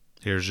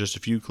Here's just a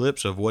few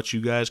clips of what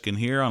you guys can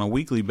hear on a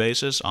weekly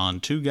basis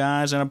on Two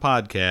Guys and a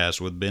Podcast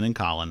with Ben and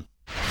Collin.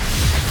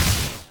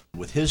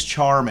 With his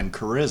charm and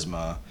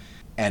charisma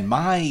and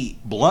my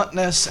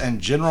bluntness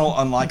and general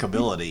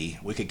unlikability,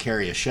 we could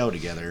carry a show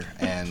together.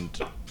 And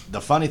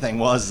the funny thing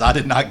was, I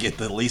did not get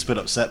the least bit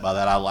upset by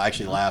that. I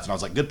actually laughed, and I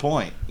was like, good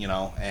point,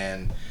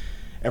 and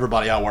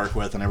everybody I work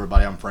with and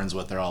everybody I'm friends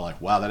with, they're all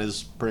like, wow, that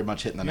is pretty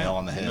much hitting the nail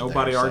on the head.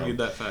 Nobody argued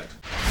that fact.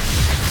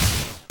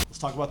 Let's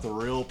talk about the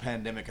real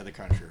pandemic of the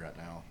country right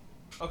now.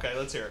 Okay,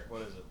 let's hear it.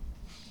 What is it?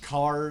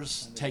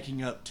 Cars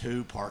taking up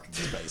 2 parking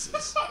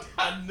spaces.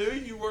 I knew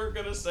you weren't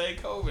going to say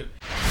COVID.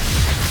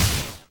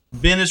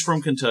 Ben is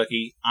from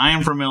Kentucky. I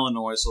am from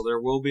Illinois, so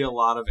there will be a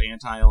lot of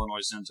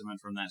anti-Illinois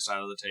sentiment from that side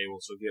of the table,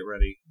 so get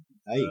ready,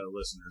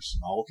 listeners.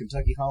 Old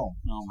Kentucky home.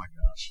 Oh, my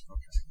gosh.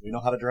 Okay. We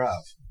know how to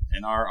drive.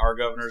 And our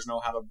governors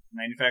know how to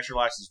manufacture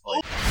license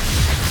plates.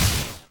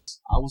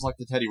 I was like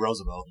the Teddy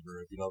Roosevelt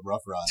group,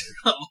 Rough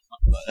Rider.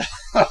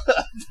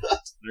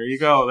 There you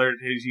go.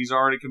 He's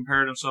already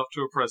compared himself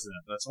to a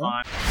president. That's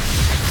fine.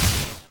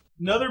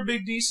 Another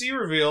big DC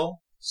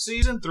reveal.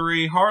 Season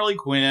 3, Harley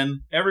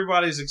Quinn.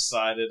 Everybody's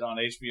excited on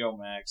HBO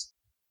Max.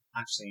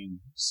 I've seen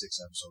 6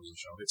 episodes of the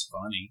show. It's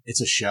funny.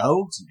 It's a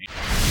show?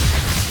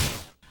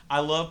 I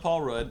love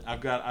Paul Rudd.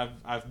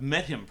 I've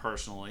met him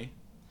personally.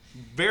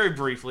 Very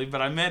briefly,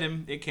 but I met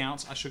him. It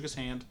counts. I shook his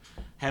hand.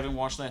 Haven't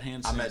washed that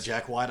hand since. I met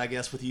Jack White, I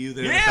guess, with you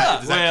there. Yeah.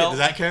 Does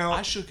that count?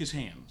 I shook his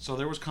hand, so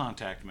there was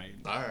contact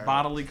made. All right.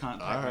 Bodily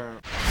contact made.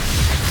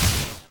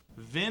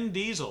 Vin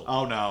Diesel.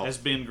 Oh, no. As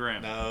Ben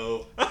Grimm.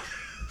 No. That's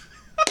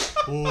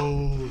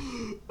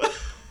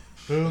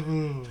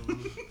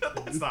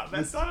not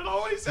at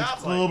all what he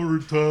sounds like.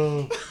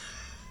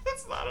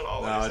 That's not at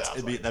all what he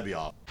sounds like. That'd be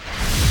awful.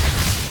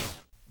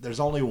 There's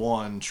only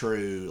one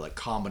true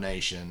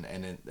combination,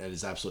 and that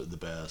is absolutely the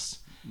best.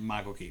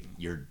 Michael Keaton.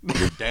 You're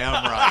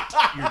damn right.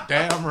 You're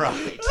damn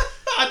right.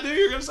 I knew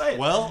you were going to say it.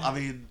 Well, I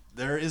mean,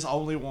 there is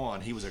only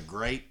one. He was a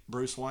great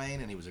Bruce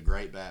Wayne, and he was a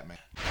great Batman.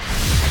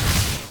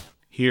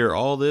 Hear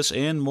all this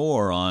and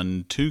more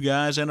on Two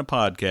Guys and a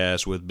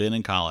Podcast with Ben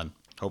and Collin.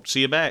 Hope to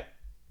see you back.